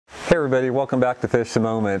Hey everybody, welcome back to Fish the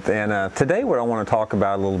Moment, and today what I want to talk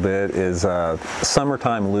about a little bit is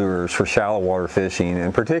summertime lures for shallow water fishing,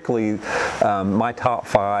 and particularly my top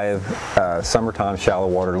 5 summertime shallow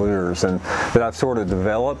water lures and that I've sort of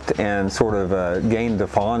developed and sort of gained a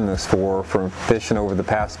fondness for from fishing over the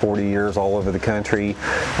past 40 years all over the country,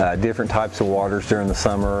 different types of waters during the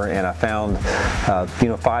summer, and I found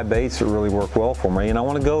 5 baits that really work well for me, and I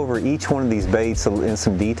want to go over each one of these baits in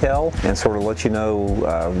some detail and sort of let you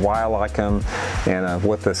know why I like them and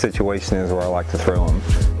what the situation is where I like to throw them.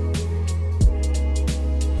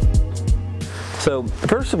 So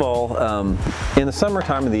first of all, in the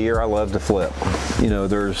summertime of the year, I love to flip.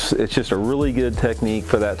 It's just a really good technique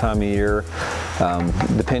for that time of year.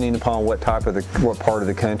 Depending upon what part of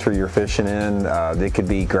the country you're fishing in, it could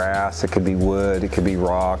be grass, it could be wood, it could be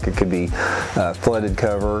rock, it could be flooded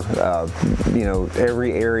cover.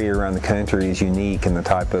 Every area around the country is unique in the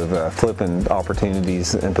type of flipping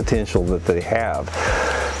opportunities and potential that they have.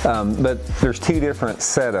 But there's 2 different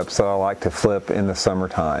setups that I like to flip in the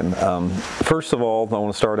summertime. First of all, I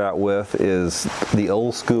want to start out with is the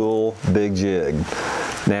old school big jig.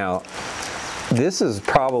 Now, this is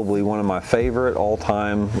probably one of my favorite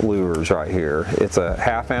all-time lures right here. It's a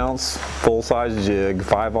 1/2 ounce full-size jig,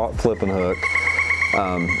 5/0 flipping hook.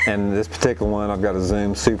 And this particular one, I've got a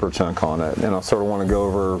Zoom Super Chunk on it, and I sort of want to go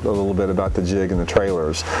over a little bit about the jig and the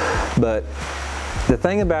trailers. But the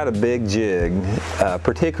thing about a big jig,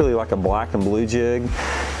 particularly like a black and blue jig,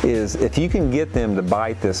 is if you can get them to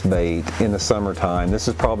bite this bait in the summertime, this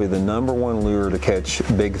is probably the #1 lure to catch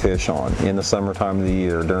big fish on in the summertime of the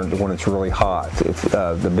year when it's really hot. It's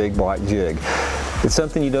the big black jig. It's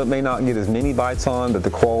something you may not get as many bites on, but the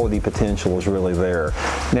quality potential is really there.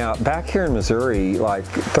 Now, back here in Missouri, like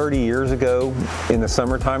 30 years ago, in the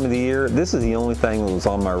summertime of the year, this is the only thing that was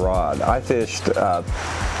on my rod. I fished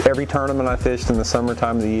every tournament I fished in the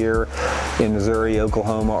summertime of the year in Missouri,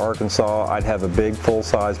 Oklahoma, Arkansas. I'd have a big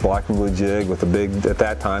full-size black and blue jig with a big, at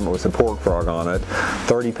that time it was a pork frog on it,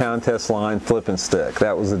 30-pound test line, flipping stick.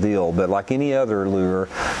 That was the deal. But like any other lure,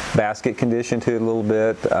 basket conditioned to it a little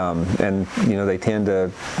bit, and they tend to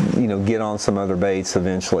get on some other baits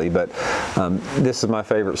eventually, but this is my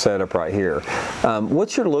favorite setup right here.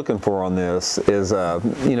 What you're looking for on this is there are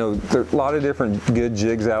a lot of different good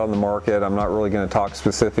jigs out on the market. I'm not really going to talk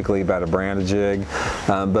specifically about a brand of jig,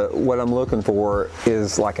 but what I'm looking for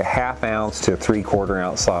is like a 1/2 ounce to a 3/4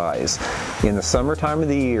 ounce size. In the summertime of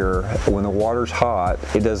the year, when the water's hot,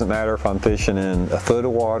 it doesn't matter if I'm fishing in 1 foot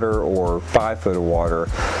of water or 5 foot of water.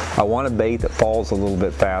 I want a bait that falls a little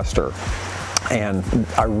bit faster. And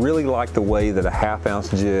I really like the way that a 1/2 ounce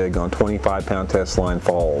jig on 25-pound test line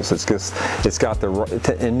falls. It's got the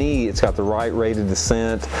right rate of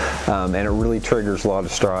descent, and it really triggers a lot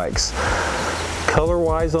of strikes.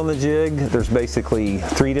 Color-wise on the jig, there's basically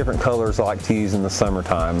 3 different colors I like to use in the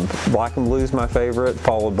summertime. Black and blue is my favorite,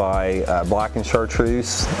 followed by black and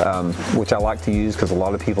chartreuse, which I like to use because a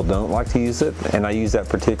lot of people don't like to use it, and I use that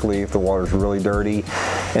particularly if the water's really dirty.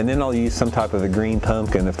 And then I'll use some type of a green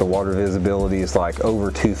pumpkin if the water visibility is like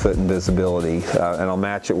over 2 foot in visibility, and I'll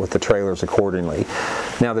match it with the trailers accordingly.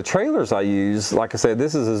 Now the trailers I use, like I said,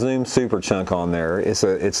 this is a Zoom Super Chunk on there.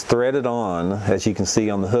 It's threaded on, as you can see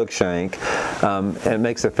on the hook shank. And it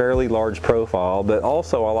makes a fairly large profile, but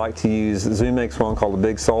also I like to use, Zoom makes one called a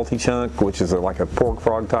Big Salty Chunk, which is like a pork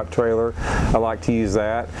frog type trailer. I like to use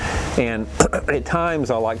that, and at times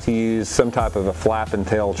I like to use some type of a flap and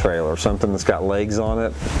tail trailer, something that's got legs on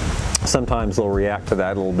it. Sometimes they'll react to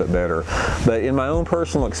that a little bit better. But in my own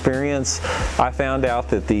personal experience, I found out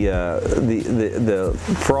that the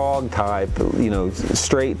frog type,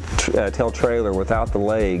 straight tail trailer without the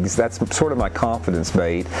legs, that's sort of my confidence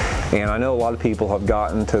bait. And I know a lot of people have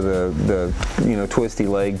gotten to the twisty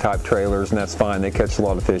leg type trailers, and that's fine. They catch a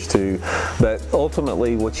lot of fish too. But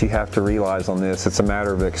ultimately, what you have to realize on this, it's a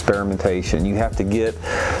matter of experimentation. You have to get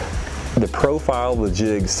the profile of the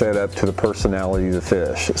jig set up to the personality of the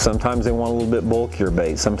fish. Sometimes they want a little bit bulkier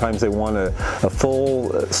bait. Sometimes they want a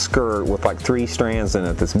full skirt with like 3 strands in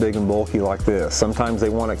it that's big and bulky like this. Sometimes they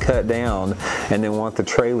want it cut down and they want the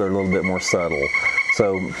trailer a little bit more subtle.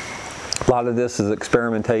 So a lot of this is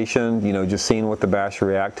experimentation, just seeing what the bass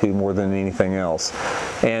react to more than anything else.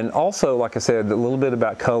 And also, like I said, a little bit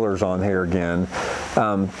about colors on here again.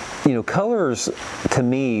 Colors, to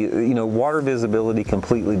me, water visibility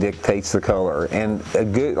completely dictates the color. And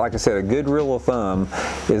like I said, a good rule of thumb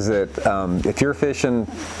is that if you're fishing,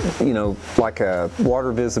 like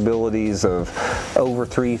water visibilities of over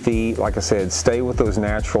 3 feet, like I said, stay with those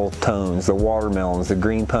natural tones, the watermelons, the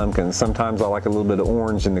green pumpkins. Sometimes I like a little bit of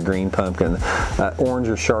orange in the green pumpkin. pumpkin, orange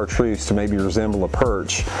or chartreuse to maybe resemble a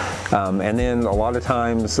perch, and then a lot of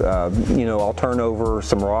times, you know, I'll turn over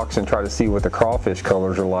some rocks and try to see what the crawfish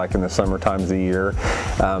colors are like in the summer times of the year,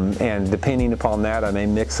 and depending upon that, I may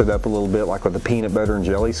mix it up a little bit, like with the peanut butter and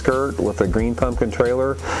jelly skirt with a green pumpkin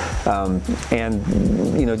trailer, and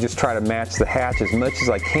you know, just try to match the hatch as much as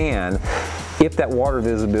I can if that water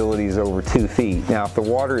visibility is over 2 feet. Now, if the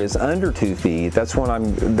water is under 2 feet, that's when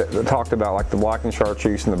I'm talked about, like the black and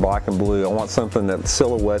chartreuse and the black and blue. I want something that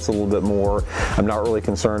silhouettes a little bit more. I'm not really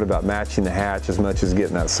concerned about matching the hatch as much as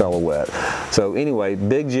getting that silhouette. So anyway,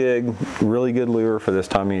 big jig, really good lure for this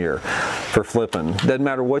time of year for flipping. Doesn't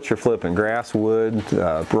matter what you're flipping, grass, wood,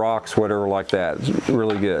 rocks, whatever like that. It's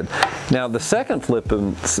really good. Now, the second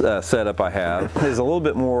flipping setup I have is a little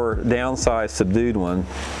bit more downsized, subdued one.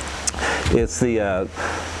 It's the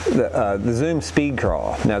Zoom Speed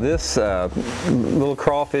Craw. Now this little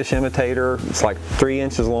crawfish imitator, it's like 3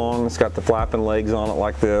 inches long. It's got the flapping legs on it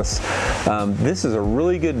like this. This is a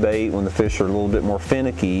really good bait when the fish are a little bit more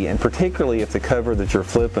finicky, and particularly if the cover that you're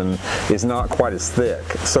flipping is not quite as thick.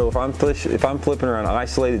 So if I'm flipping around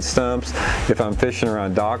isolated stumps, if I'm fishing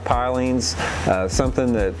around dock pilings,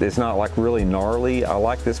 something that is not like really gnarly, I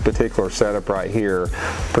like this particular setup right here,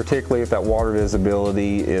 particularly if that water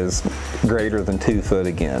visibility is greater than 2 foot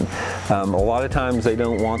again. A lot of times they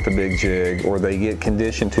don't want the big jig, or they get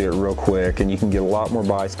conditioned to it real quick, and you can get a lot more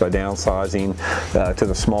bites by downsizing to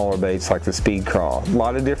the smaller baits like the Speed Craw. A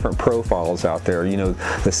lot of different profiles out there. You know,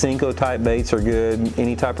 the Cinco type baits are good,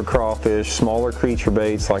 any type of crawfish, smaller creature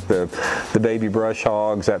baits like the baby brush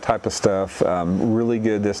hogs, that type of stuff, really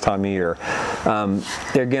good this time of year.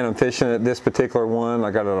 Again, I'm fishing at this particular one.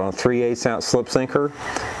 I got it on a 3/8 ounce slip sinker,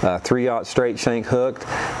 3/0 straight shank hooked,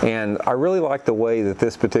 and I really like the way that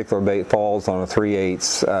this particular bait falls on a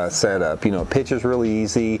 3/8 setup. You know, it pitches really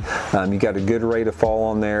easy. You got a good rate of fall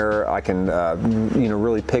on there. I can, you know,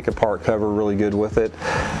 really pick apart cover really good with it.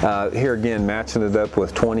 Here again, matching it up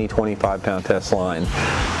with 20-25 pound test line.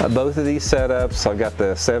 Both of these setups, I've got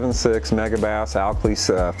the 7.6 Megabass Alkali's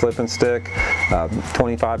flipping stick,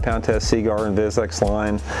 25 pound test Seagar and Vizex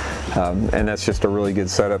line, and that's just a really good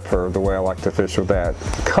setup for the way I like to fish with that.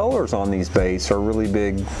 Colors on these baits are a really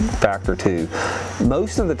big factor too.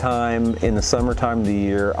 Most of the time in the summertime of the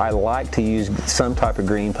year, I like to use some type of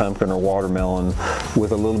green pumpkin or watermelon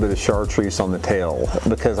with a little bit of chartreuse on the tail,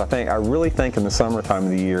 because I really think in the summertime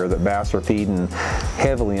of the year that bass are feeding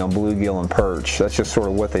heavily on bluegill and perch. That's just sort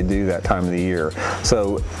of what they do that time of the year.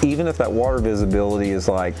 So even if that water visibility is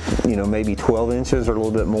like, you know, maybe 12 inches or a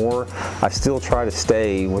little bit more, I still try to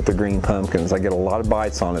stay with the green pumpkins. I get a lot of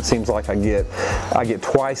bites on it. It seems like I get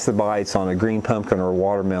twice the bites on a green pumpkin or a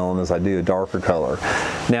watermelon as I do a darker color.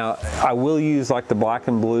 Now, I will use like the black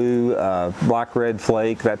and blue, black red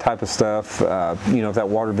flake, that type of stuff, you know, if that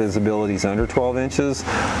water visibility is under 12 inches,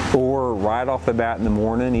 or right off the bat in the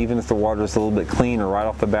morning, even if the water is a little bit cleaner, right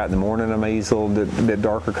off the bat in the morning, I may use a little bit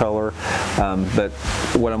darker color. But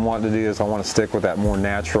what I'm wanting to do is I want to stick with that more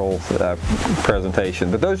natural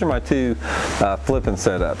presentation. But those are my two flipping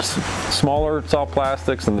setups: smaller soft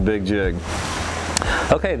plastics and the big jig.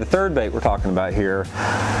 Okay, the third bait we're talking about here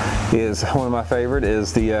is one of my favorite,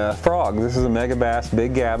 is the frog. This is a Megabass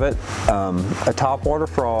Big Gabot. A topwater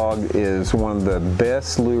frog is one of the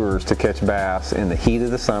best lures to catch bass in the heat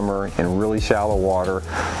of the summer in really shallow water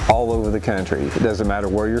all over the country. It doesn't matter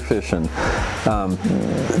where you're fishing.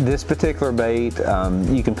 This particular bait,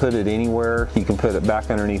 you can put it anywhere. You can put it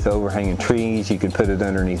back underneath overhanging trees. You can put it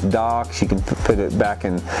underneath docks. You can put it back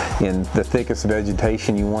in the thickest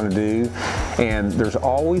vegetation you want to do. And there's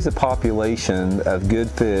always a population of good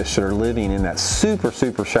fish that are living in that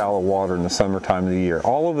super shallow water in the summertime of the year,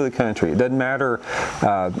 all over the country. It doesn't matter,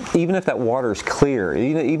 even if that water is clear,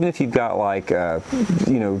 even if you've got like,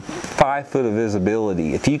 you know, 5 foot of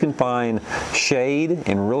visibility, if you can find shade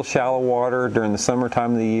in real shallow water during the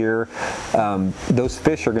summertime of the year, those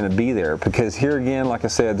fish are going to be there, because here again, like I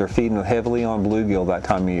said, they're feeding heavily on bluegill that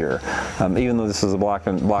time of year. Even though this is a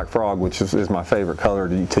black frog, which is my favorite color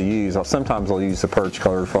to use, sometimes I'll use the perch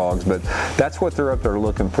colored frogs, but that's what they're up there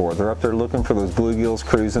looking for. They're up there looking for those bluegills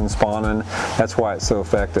cruising, spawning. That's why it's so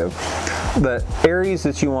effective. The areas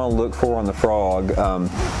that you want to look for on the frog,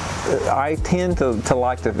 I tend to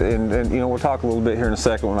like to, and you know, we'll talk a little bit here in a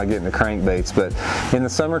second when I get into crankbaits, but in the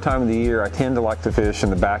summertime of the year, I tend to like to fish in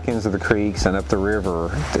the back ends of the creeks and up the river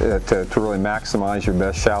to really maximize your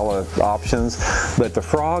best shallow options. But the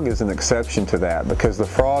frog is an exception to that, because the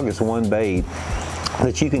frog is one bait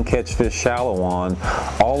that you can catch fish shallow on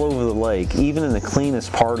all over the lake, even in the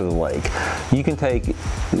cleanest part of the lake. You can take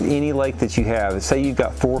any lake that you have, say you've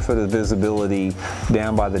got 4 foot of visibility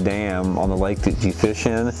down by the dam on the lake that you fish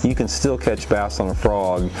in, you can still catch bass on a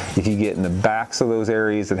frog if you get in the backs of those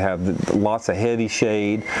areas that have lots of heavy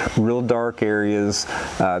shade, real dark areas,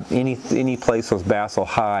 any place those bass will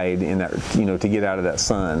hide in that, you know, to get out of that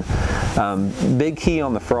sun. Big key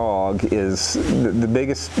on the frog is, the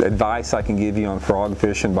biggest advice I can give you on frog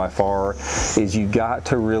fishing by far is you got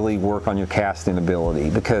to really work on your casting ability,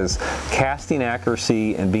 because casting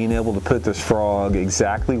accuracy and being able to put this frog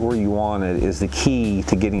exactly where you want it is the key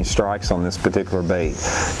to getting strikes on this particular bait.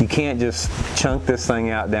 You can't just chunk this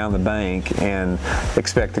thing out down the bank and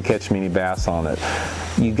expect to catch many bass on it.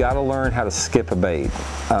 You got to learn how to skip a bait.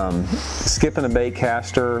 Skipping a bait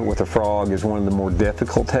caster with a frog is one of the more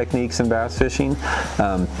difficult techniques in bass fishing,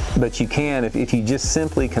 but you can, if you just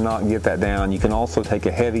simply cannot get that down, you can also take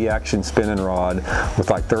a heavy action spinning rod with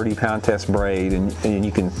like 30-pound test braid, and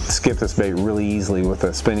you can skip this bait really easily with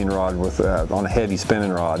a spinning rod on a heavy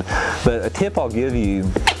spinning rod. But a tip I'll give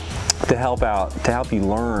you to help you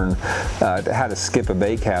learn how to skip a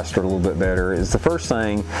bait caster a little bit better is, the first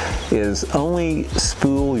thing is only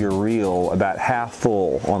spool your reel about half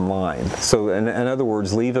full on line. So in other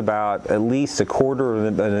words, leave about at least a quarter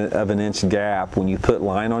of an inch gap when you put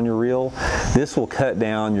line on your reel. This will cut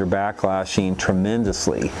down your backlashing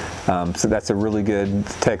tremendously. So that's a really good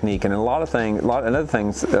technique. And another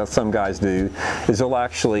things some guys do is they'll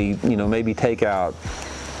actually, you know, maybe take out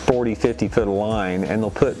 40-50 foot of line, and they'll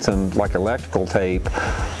put some like electrical tape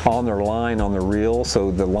on their line on the reel,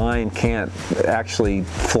 so the line can't actually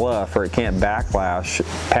fluff, or it can't backlash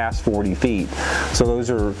past 40 feet. So those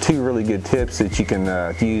are 2 really good tips that you can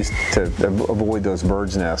use to avoid those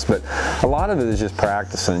bird's nests. But a lot of it is just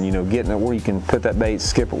practicing, you know, getting it where you can put that bait,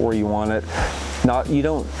 skip it where you want it. You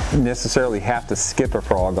don't necessarily have to skip a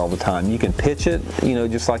frog all the time. You can pitch it, you know,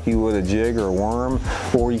 just like you would a jig or a worm,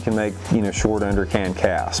 or you can make, you know, short underhand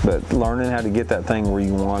casts. But learning how to get that thing where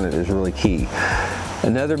you want it is really key.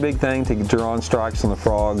 Another big thing to draw on strikes on the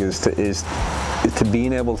frog is to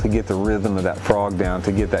being able to get the rhythm of that frog down,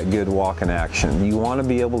 to get that good walking action. You want to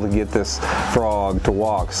be able to get this frog to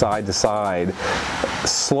walk side to side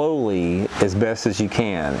slowly as best as you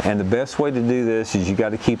can. And the best way to do this is you got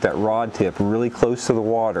to keep that rod tip really close to the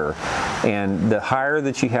water. And the higher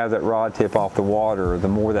that you have that rod tip off the water, the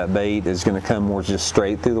more that bait is going to come more just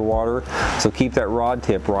straight through the water. So keep that rod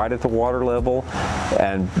tip right at the water level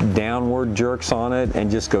and downward jerks on it, and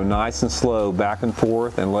just go nice and slow back and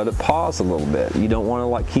forth, and let it pause a little bit. You don't want to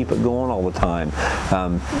like keep it going all the time.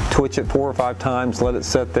 Twitch it 4 or 5 times, let it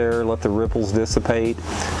sit there, let the ripples dissipate,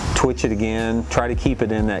 twitch it again, try to keep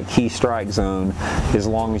it in that key strike zone as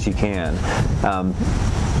long as you can.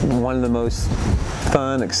 One of the most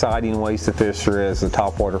fun, exciting ways to fish there is the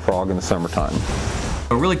topwater frog in the summertime.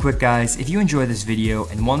 So really quick guys, if you enjoy this video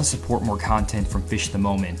and want to support more content from Fish the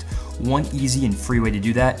Moment, one easy and free way to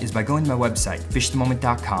do that is by going to my website,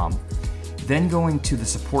 fishthemoment.com, then going to the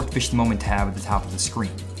Support Fish the Moment tab at the top of the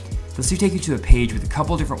screen. This will take you to a page with a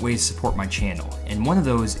couple different ways to support my channel, and one of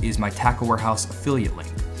those is my Tackle Warehouse affiliate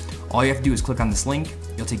link. All you have to do is click on this link,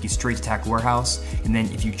 it'll take you straight to Tackle Warehouse, and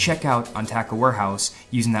then if you check out on Tackle Warehouse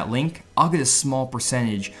using that link, I'll get a small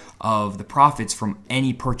percentage of the profits from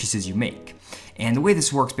any purchases you make. And the way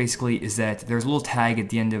this works basically is that there's a little tag at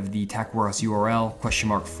the end of the Tackle Warehouse URL,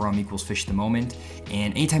 !from=Fish the Moment,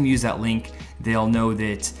 and anytime you use that link, they'll know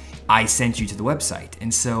that I sent you to the website.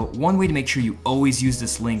 And so one way to make sure you always use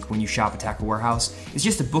this link when you shop at Tackle Warehouse is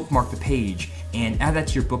just to bookmark the page and add that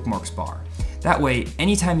to your bookmarks bar. That way,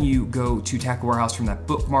 anytime you go to Tackle Warehouse from that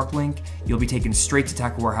bookmark link, you'll be taken straight to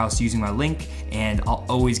Tackle Warehouse using my link, and I'll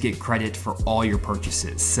always get credit for all your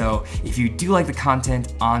purchases. So if you do like the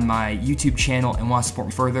content on my YouTube channel and want to support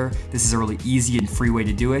me further, this is a really easy and free way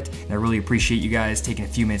to do it, and I really appreciate you guys taking a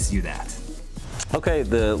few minutes to do that. Okay,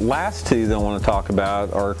 the last 2 that I want to talk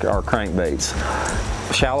about are crankbaits,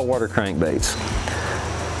 shallow water crankbaits.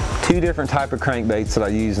 2 different type of crankbaits that I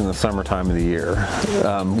use in the summertime of the year.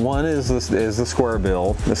 One is the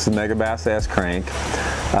Squarebill. This is Megabass S crank.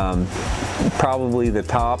 Probably the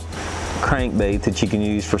top crankbait that you can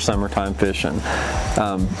use for summertime fishing.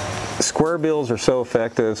 Squarebills are so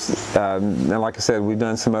effective, and like I said, we've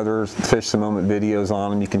done some other Fish the Moment videos on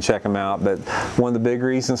them. You can check them out, but one of the big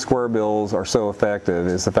reasons Squarebills are so effective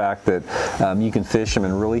is the fact that you can fish them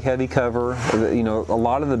in really heavy cover. You know, a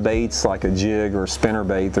lot of the baits like a jig or a spinner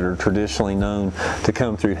bait that are traditionally known to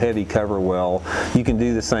come through heavy cover well, you can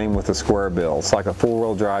do the same with a Squarebill. It's like a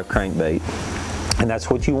 4-wheel drive crankbait. And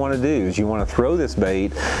that's what you want to do, is you want to throw this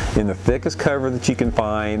bait in the thickest cover that you can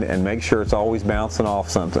find and make sure it's always bouncing off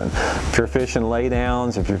something. If you're fishing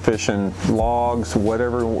laydowns, if you're fishing logs,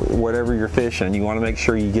 whatever you're fishing, you want to make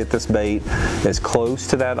sure you get this bait as close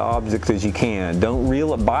to that object as you can. Don't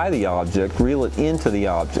reel it by the object, reel it into the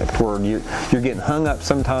object, where you're getting hung up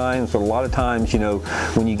sometimes, but a lot of times, you know,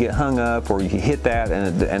 when you get hung up or you hit that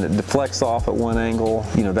and it deflects off at one angle,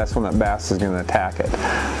 you know, that's when that bass is going to attack it.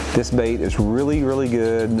 This bait is really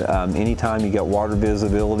good anytime you got water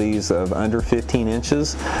visibilities of under 15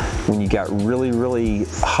 inches, when you got really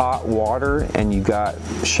hot water and you got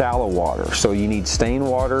shallow water. So you need stained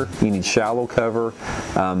water, you need shallow cover,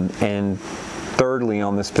 and thirdly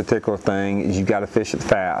on this particular thing is you got to fish it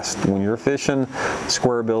fast. When you're fishing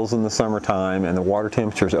squarebills in the summertime and the water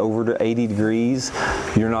temperature is over to 80 degrees,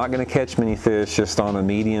 you're not going to catch many fish just on a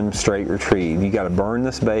medium straight retrieve. You got to burn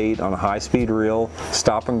this bait on a high-speed reel,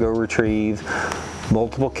 stop and go retrieve,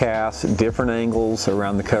 multiple casts, different angles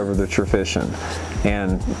around the cover that you're fishing.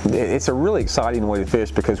 And it's a really exciting way to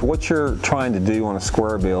fish, because what you're trying to do on a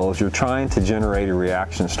squarebill is you're trying to generate a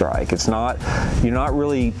reaction strike. It's not, you're not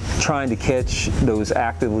really trying to catch those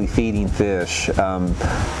actively feeding fish.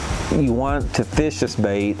 You want to fish this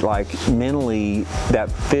bait like mentally that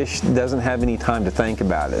fish doesn't have any time to think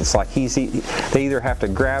about it. It's like they either have to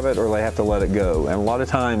grab it or they have to let it go. And a lot of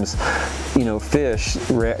times, you know, fish,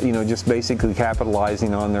 you know, just basically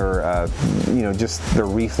capitalizing on their, you know, just their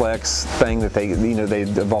reflex thing that they, you know,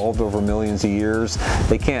 they've evolved over millions of years.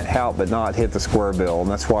 They can't help but not hit the squarebill, and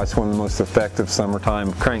that's why it's one of the most effective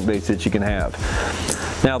summertime crankbaits that you can have.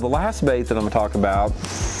 Now, the last bait that I'm going to talk about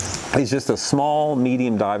is just a small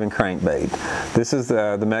medium diving crankbait. This is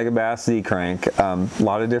the Megabass Z crank. A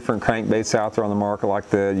lot of different crankbaits out there on the market, like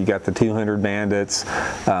you got the 200 bandits,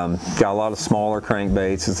 got a lot of smaller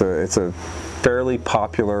crankbaits. It's a fairly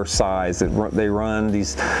popular size. They run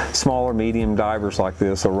these smaller medium divers like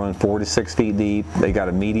this. They'll run 4 to 6 feet deep. They got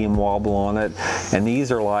a medium wobble on it, and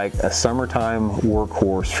these are like a summertime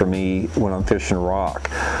workhorse for me when I'm fishing rock.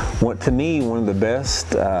 To me, one of the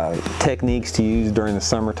best techniques to use during the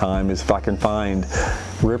summertime is if I can find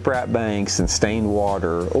riprap banks and stained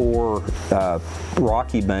water, or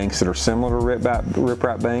rocky banks that are similar to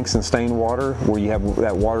riprap banks and stained water, where you have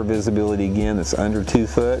that water visibility again that's under 2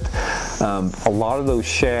 foot. A lot of those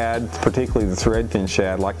shad, particularly the threadfin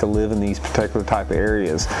shad, like to live in these particular type of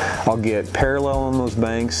areas. I'll get parallel on those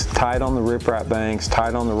banks, tight on the riprap banks,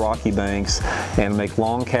 tight on the rocky banks, and make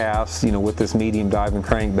long casts, you know, with this medium diving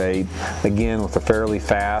crankbait, again with a fairly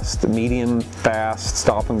fast, medium fast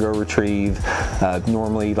stop and go retrieve,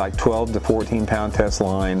 normally like 12 to 14 pound test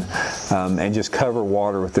line, and just cover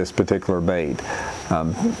water with this particular bait.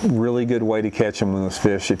 Really good way to catch them when those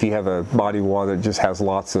fish, if you have a body of water that just has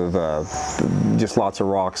lots of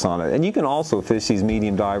rocks on it. And you can also fish these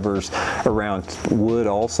medium divers around wood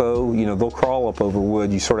also. You know, they'll crawl up over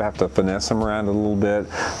wood. You sort of have to finesse them around a little bit,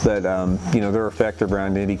 but you know, they're effective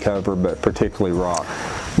around any cover, but particularly rock.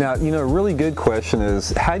 Now, you know, a really good question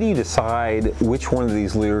is, how do you decide which one of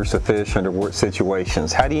these lures to fish under what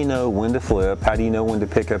situations? How do you know when to flip? How do you know when to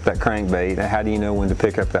pick up that crankbait? And how do you know when to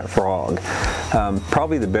pick up that frog?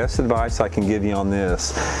 Probably the best advice I can give you on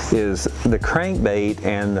this is the crankbait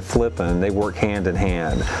and the flipping, they work hand in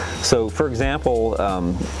hand. So, for example,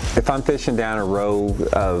 if I'm fishing down a row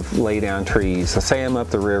of laydown trees, so say I'm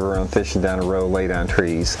up the river and I'm fishing down a row of laydown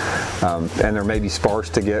trees, and they're maybe sparse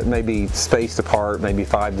to get, maybe spaced apart, maybe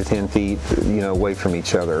 5 to 10 feet, you know, away from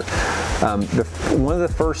each other. One of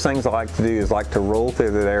the first things I like to do is like to roll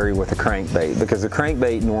through that area with a crankbait, because the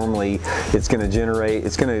crankbait normally it's going to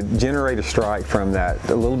generate a strike from that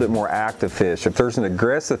a little bit more active fish. If there's an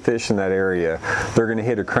aggressive fish in that area, they're going to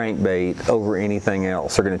hit a crankbait over anything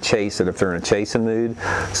else. They're going to chase it if they're in a chasing mood.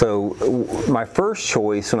 So my first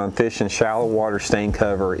choice when I'm fishing shallow water stained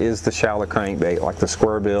cover is the shallow crankbait, like the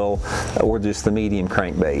Squarebill or just the medium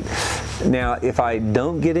crankbait. Now, if I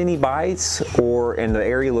don't get any bites, and the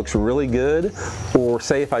area looks really good, or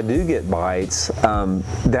say if I do get bites,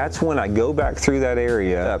 that's when I go back through that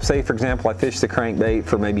area. Say, for example, I fish the crankbait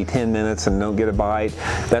for maybe 10 minutes and don't get a bite.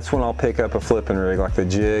 That's when I'll pick up a flipping rig like the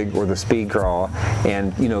jig or the speed craw,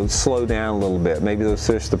 and, you know, slow down a little bit. Maybe those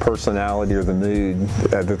fish, the personality or the mood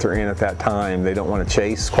that they're in at that time, they don't want to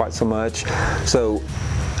chase quite so much. So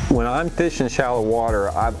when I'm fishing shallow water,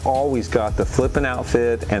 I've always got the flipping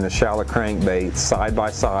outfit and the shallow crankbait side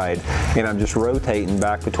by side, and I'm just rotating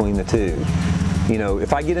back between the two. You know,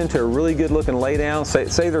 if I get into a really good looking laydown,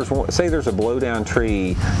 say there's a blowdown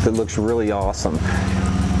tree that looks really awesome.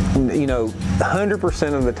 you know,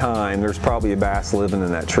 100% of the time there's probably a bass living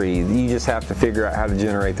in that tree. You just have to figure out how to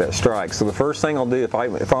generate that strike. So the first thing I'll do if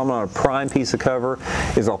I'm on a prime piece of cover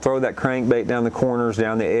is I'll throw that crankbait down the corners,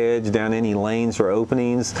 down the edge, down any lanes or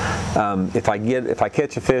openings. If I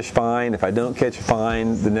catch a fish, fine. If I don't catch a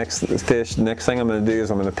fine, the next thing I'm going to do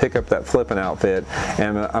is I'm going to pick up that flipping outfit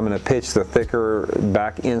and I'm going to pitch the thicker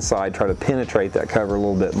back inside, try to penetrate that cover a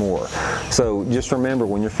little bit more. So just remember,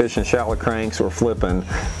 when you're fishing shallow cranks or flipping,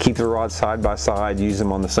 keep the rods side by side, use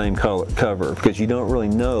them on the same cover, because you don't really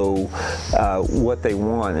know what they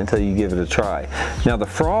want until you give it a try. Now the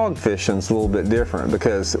frog fishing's a little bit different,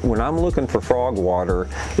 because when I'm looking for frog water,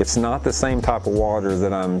 it's not the same type of water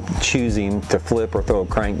that I'm choosing to flip or throw a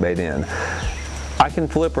crankbait in. I can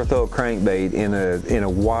flip or throw a crankbait in a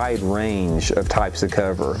wide range of types of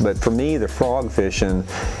cover, but for me, the frog fishing,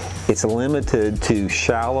 it's limited to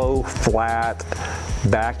shallow, flat,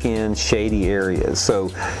 back end, shady areas. So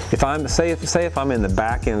if I'm if I'm in the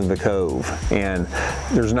back end of the cove and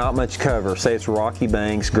there's not much cover, say it's rocky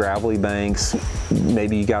banks, gravelly banks,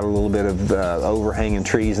 maybe you got a little bit of overhanging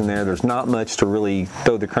trees in there, there's not much to really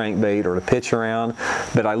throw the crankbait or to pitch around,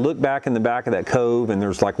 but I look back in the back of that cove and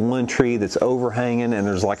there's like one tree that's overhanging and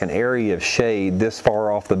there's like an area of shade this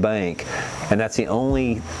far off the bank, and that's the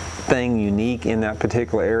only thing unique in that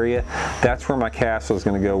particular area, that's where my cast is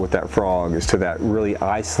going to go with that frog, is to that really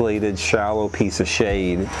isolated, shallow piece of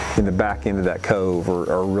shade in the back end of that cove, or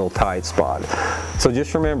a real tight spot. So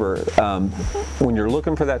just remember, when you're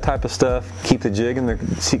looking for that type of stuff, keep the jig and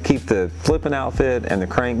keep the flipping outfit and the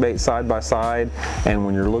crankbait side by side, and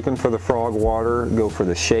when you're looking for the frog water, go for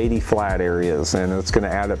the shady, flat areas, and it's going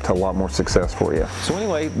to add up to a lot more success for you. So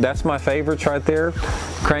anyway, that's my favorites right there: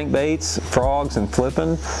 crankbaits, frogs, and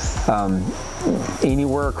flipping.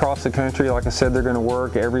 Anywhere across the country, like I said, they're going to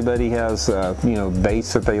work. Everybody has you know,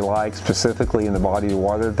 baits that they like, specifically in the body of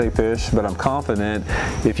water that they fish, but I'm confident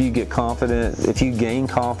if you gain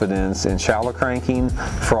confidence in shallow cranking,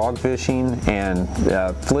 frog fishing, and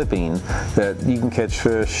flipping, that you can catch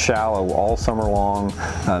fish shallow all summer long.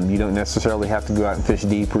 You don't necessarily have to go out and fish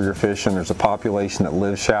deep where you're fishing. There's a population that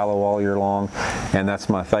lives shallow all year long, and that's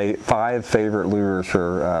my 5 favorite lures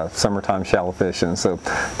for summertime shallow fishing. So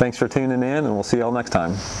thanks for tuning in, and we'll see y'all next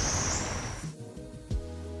time.